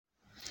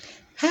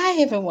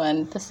Hi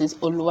everyone, this is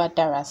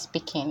Oluwadara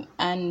speaking,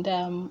 and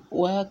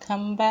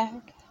welcome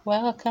back,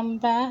 welcome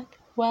back,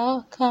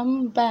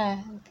 welcome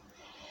back.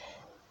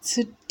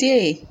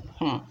 Today,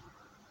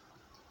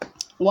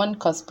 one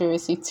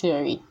conspiracy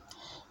theory.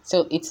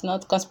 So it's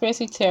not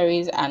conspiracy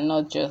theories are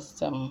not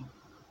just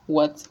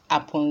what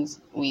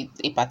happens with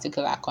a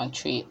particular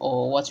country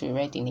or what we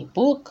read in a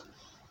book.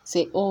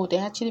 Say, oh, they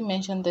actually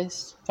mentioned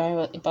this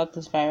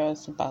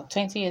virus about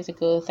 20 years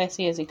ago,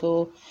 30 years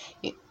ago.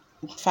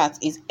 In fact,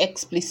 it's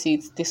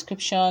explicit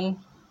description,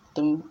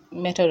 the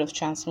method of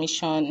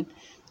transmission,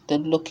 the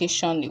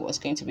location it was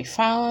going to be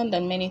found,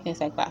 and many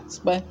things like that.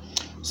 But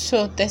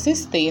so there's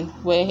this thing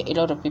where a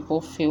lot of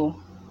people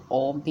feel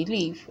or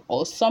believe,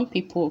 or some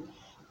people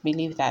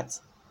believe that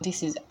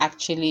this is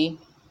actually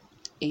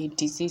a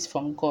disease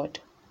from God.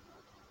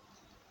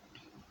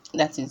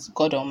 That is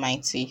God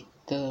Almighty,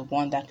 the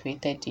one that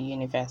created the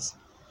universe,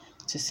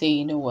 to say,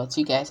 you know what,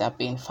 you guys have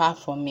been far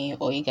from me,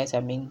 or you guys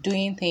have been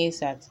doing things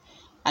that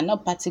are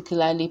not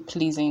particularly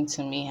pleasing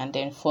to me, and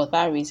then for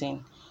that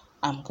reason,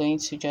 I'm going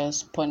to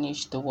just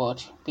punish the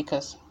world.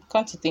 Because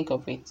come to think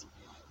of it,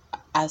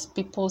 as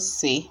people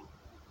say,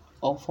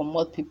 or from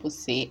what people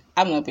say,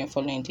 I've not been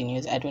following the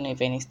news. I don't know if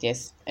any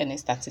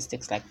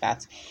statistics like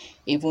that.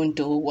 Even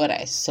though what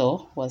I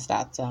saw was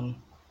that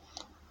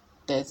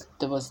there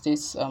was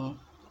this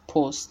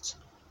post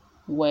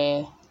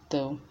where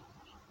the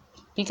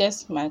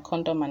biggest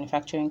condom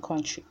manufacturing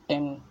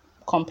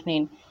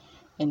company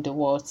in the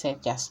world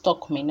said their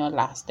stock may not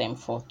last them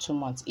for 2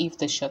 months. If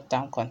the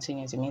shutdown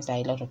continues, it means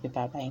that a lot of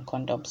people are buying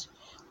condoms,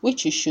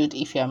 which you should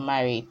if you're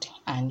married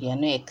and you're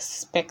not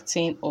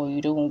expecting or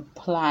you don't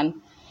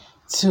plan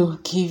to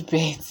give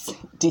birth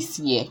this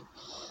year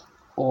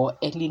or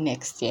early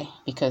next year,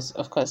 because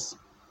of course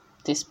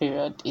this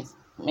period is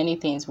many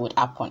things would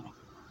happen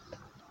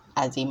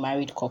as a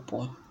married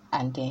couple.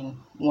 And then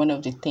one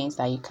of the things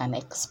that you can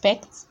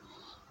expect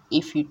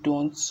if you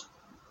don't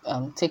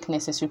take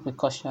necessary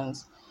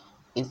precautions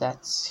is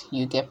that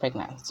you get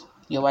pregnant.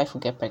 Your wife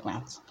will get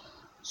pregnant.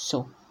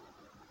 So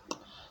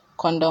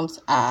condoms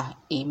are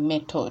a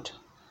method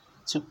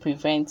to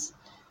prevent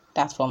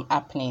that from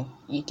happening.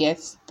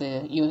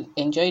 You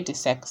enjoy the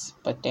sex,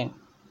 but then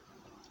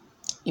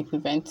it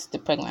prevents the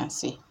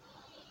pregnancy.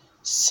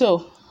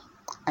 So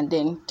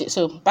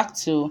back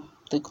to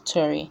the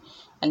theory,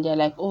 and they're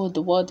like, oh,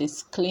 the world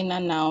is cleaner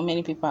now.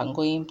 Many people are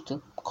going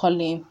to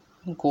calling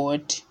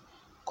God,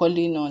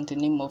 calling on the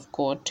name of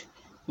God.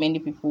 Many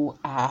people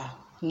are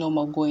no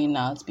more going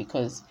out,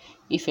 because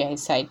if you're a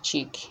side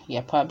chick,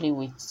 you're probably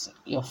with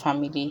your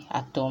family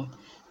at home.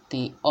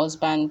 The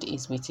husband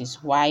is with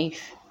his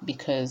wife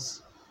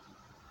because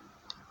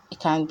he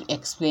can't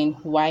explain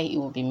why he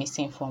will be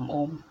missing from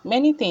home.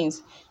 Many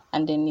things.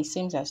 And then it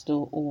seems as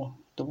though, oh,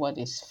 the world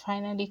is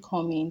finally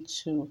coming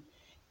to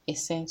a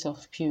sense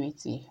of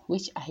purity,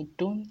 which I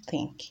don't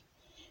think,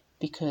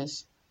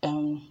 because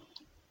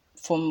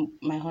from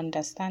my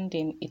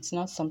understanding, it's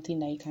not something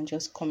that you can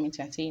just come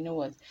into and say, you know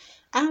what,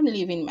 I'm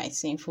living my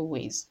sinful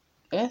ways.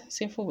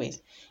 Sinful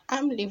ways.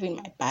 I'm living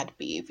my bad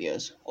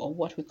behaviors, or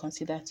what we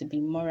consider to be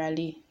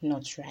morally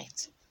not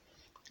right,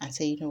 and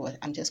say, you know what,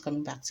 I'm just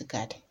coming back to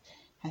God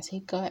and say,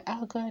 God,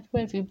 oh God,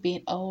 where have you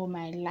been all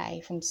my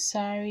life? I'm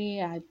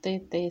sorry, I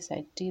did this,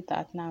 I did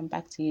that. Now I'm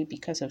back to you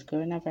because of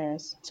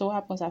coronavirus. So what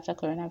happens after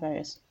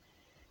coronavirus?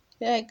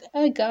 You're like,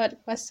 oh God,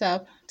 what's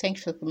up?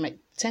 Thanks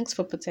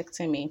for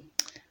protecting me.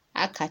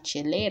 I'll catch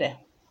you later.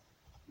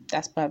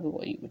 That's probably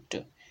what you would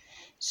do.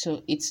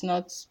 So it's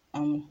not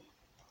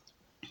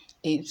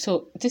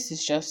so this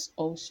is just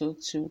also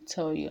to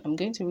tell you. I'm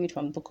going to read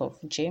from the book of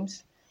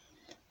James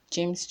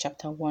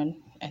chapter 1,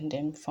 and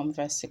then from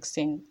verse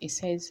 16. It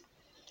says,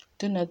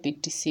 do not be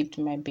deceived,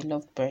 my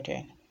beloved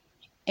brethren.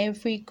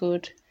 Every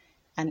good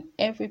and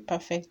every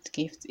perfect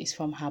gift is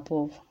from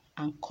above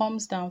and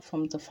comes down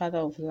from the Father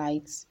of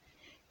lights,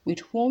 with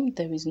whom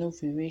there is no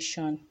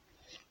variation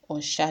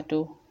or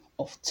shadow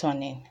of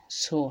turning.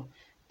 So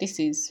this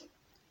is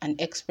an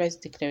express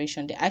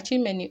declaration. There are actually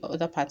many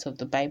other parts of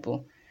the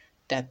Bible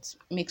that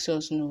makes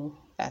us know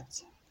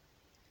that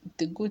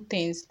the good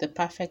things, the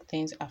perfect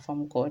things are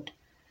from God,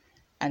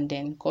 and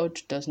then God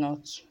does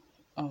not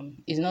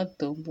is not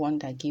the one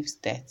that gives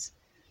death.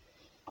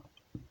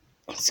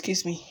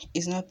 Excuse me,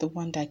 is not the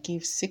one that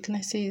gives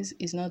sicknesses,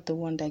 is not the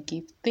one that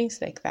gives things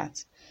like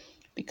that.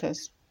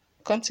 Because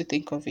come to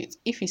think of it,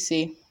 if you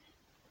say,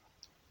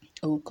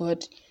 oh,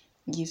 God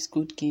gives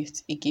good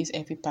gifts, He gives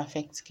every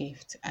perfect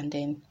gift, and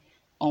then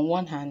on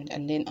one hand,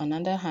 and then on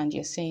another hand,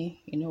 you're saying,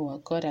 you know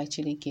what, God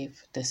actually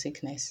gave the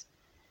sickness.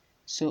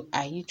 So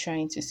are you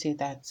trying to say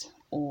that,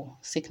 oh,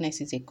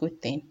 sickness is a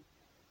good thing?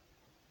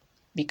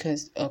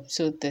 Because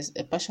so there's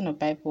a portion of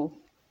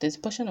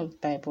the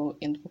Bible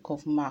in the book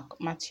of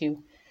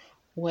Matthew,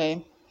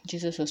 where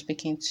Jesus was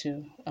speaking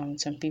to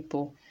some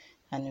people,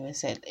 and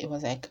it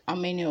was like, how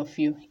many of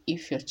you,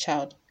 if your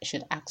child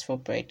should ask for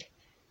bread,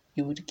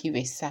 you would give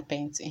a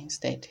serpent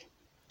instead,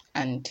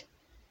 and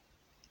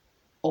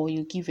or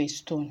you give a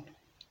stone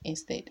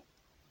instead?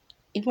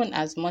 Even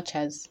as much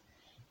as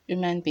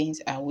human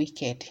beings are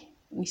wicked,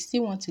 we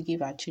still want to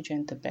give our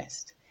children the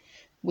best.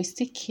 We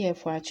still care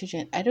for our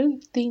children. I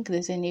don't think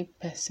there's any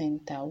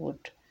person that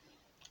would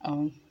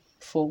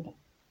for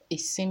a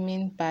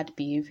seeming bad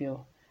behavior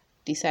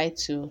decide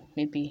to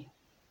maybe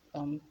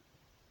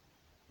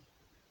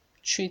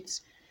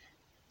treat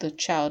the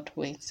child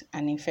with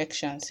an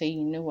infection, say,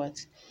 you know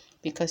what,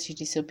 because you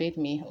disobeyed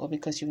me or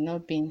because you've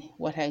not been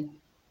what I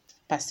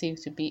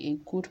perceive to be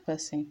a good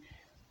person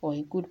or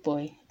a good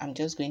boy, I'm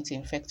just going to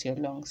infect your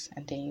lungs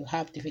and then you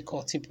have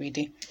difficulty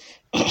breathing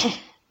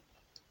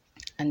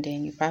and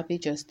then you probably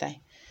just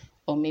die.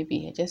 Or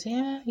maybe I just say,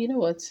 yeah, you know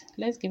what,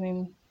 let's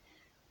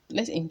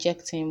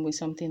inject him with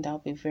something that will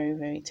be very,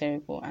 very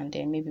terrible. And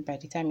then maybe by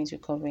the time he's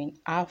recovering,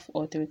 half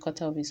or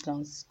three-quarter of his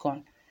lungs is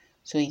gone.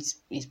 So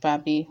it's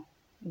probably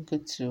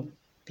good to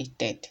be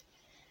dead.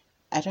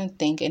 I don't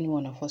think any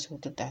one of us will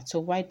do that.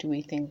 So why do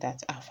we think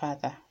that our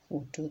Father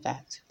would do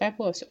that? The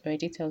Bible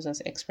already tells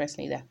us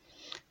expressly that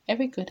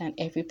every good and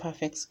every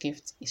perfect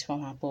gift is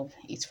from above.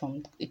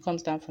 It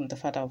comes down from the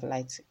Father of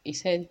lights. He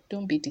said,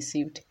 don't be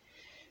deceived.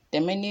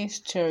 There are many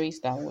stories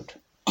that would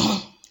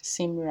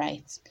seem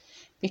right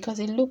because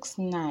it looks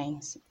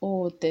nice.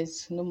 Oh,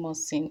 there's no more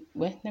sin.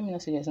 Well, let me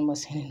not say there's no more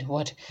sin in the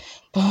word,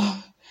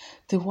 but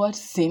the word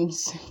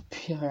seems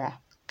purer,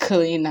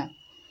 cleaner,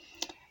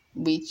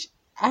 which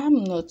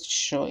I'm not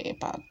sure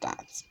about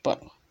that.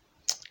 But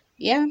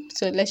yeah,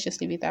 so let's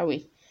just leave it that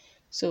way.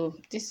 So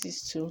this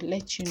is to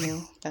let you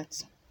know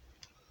that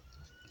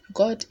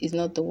God is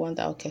not the one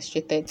that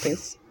orchestrated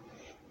this.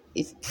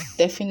 It's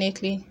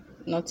definitely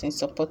not in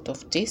support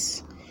of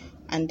this.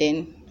 And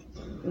then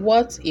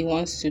what he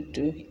wants to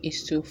do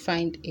is to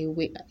find a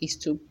way, is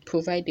to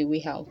provide a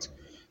way out.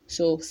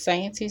 So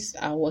scientists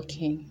are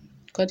working.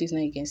 God is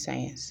not against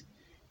science,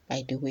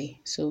 by the way.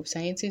 So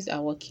scientists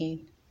are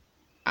working.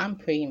 I'm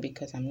praying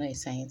because I'm not a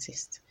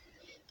scientist.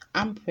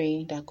 I'm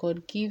praying that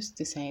God gives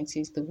the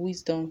scientists the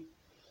wisdom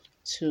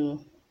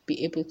to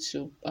be able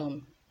to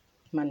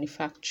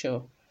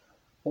manufacture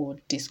or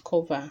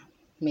discover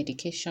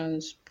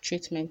medications,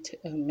 treatment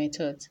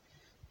methods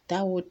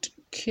that would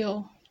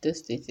cure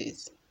this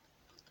disease.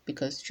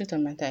 Because the truth of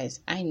the matter is,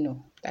 I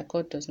know that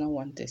God does not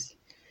want this.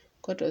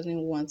 God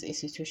doesn't want a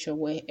situation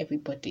where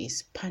everybody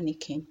is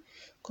panicking.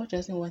 God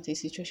doesn't want a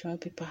situation where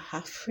people are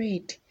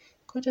afraid.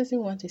 God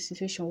doesn't want a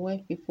situation where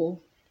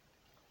people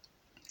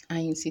are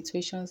in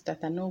situations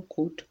that are not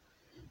good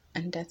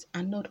and that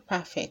are not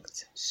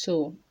perfect.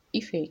 So,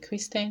 if you're a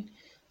Christian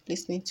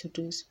listening to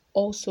this,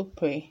 also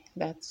pray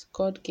that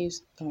God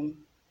gives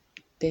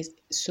the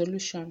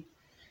solution.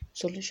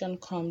 Solution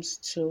comes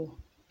to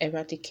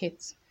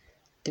eradicate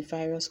the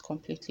virus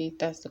completely.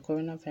 That's the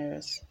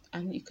coronavirus,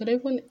 and you could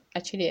even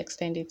actually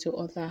extend it to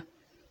other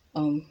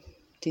um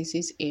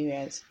disease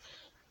areas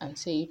and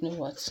say, you know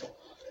what,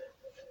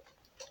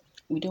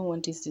 we don't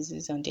want this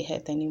disease on the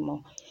earth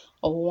anymore,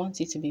 or we want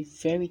it to be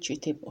very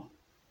treatable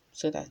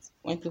so that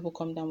when people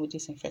come down with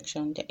this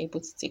infection, they're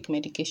able to take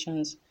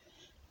medications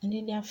and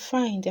then they're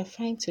fine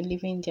to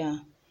living their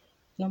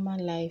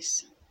normal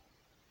lives.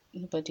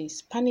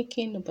 Nobody's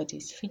panicking,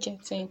 nobody's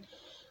fidgeting,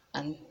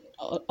 and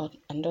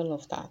all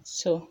of that.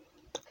 So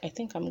I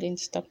think I'm going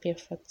to stop here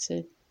for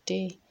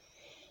today.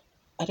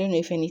 I don't know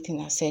if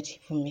anything I said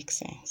even makes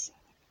sense.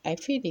 I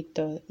feel it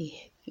does.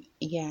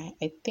 Yeah,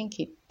 I think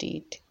it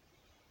did.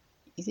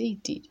 Is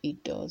it did?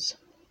 It does.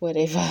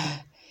 Whatever.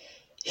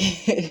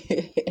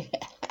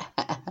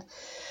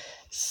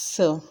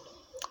 So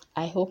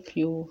I hope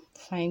you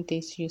find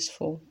this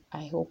useful.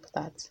 I hope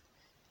that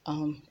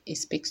it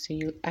speaks to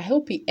you. I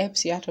hope it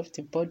helps you out of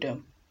the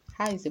boredom.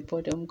 How is the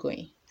boredom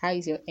going? How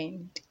is your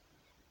end?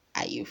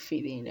 Are you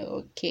feeling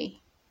okay?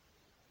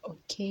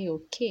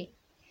 Okay.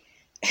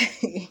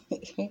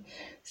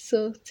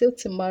 So till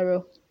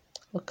tomorrow,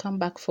 we'll come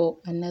back for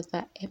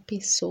another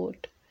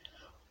episode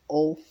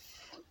of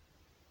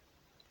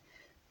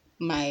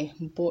my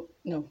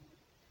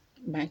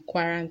my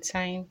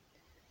quarantine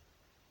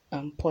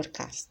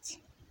podcast.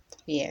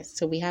 Yes,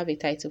 so we have a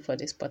title for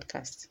this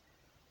podcast: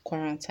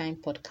 Quarantine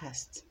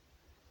Podcast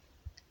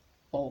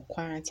or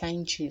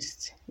Quarantine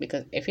Gist,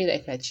 because I feel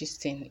like we're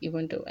gisting,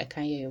 even though I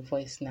can't hear your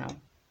voice now.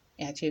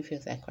 It actually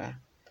feels like we're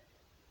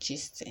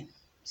gisting.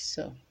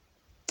 So,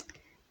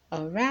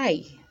 all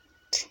right.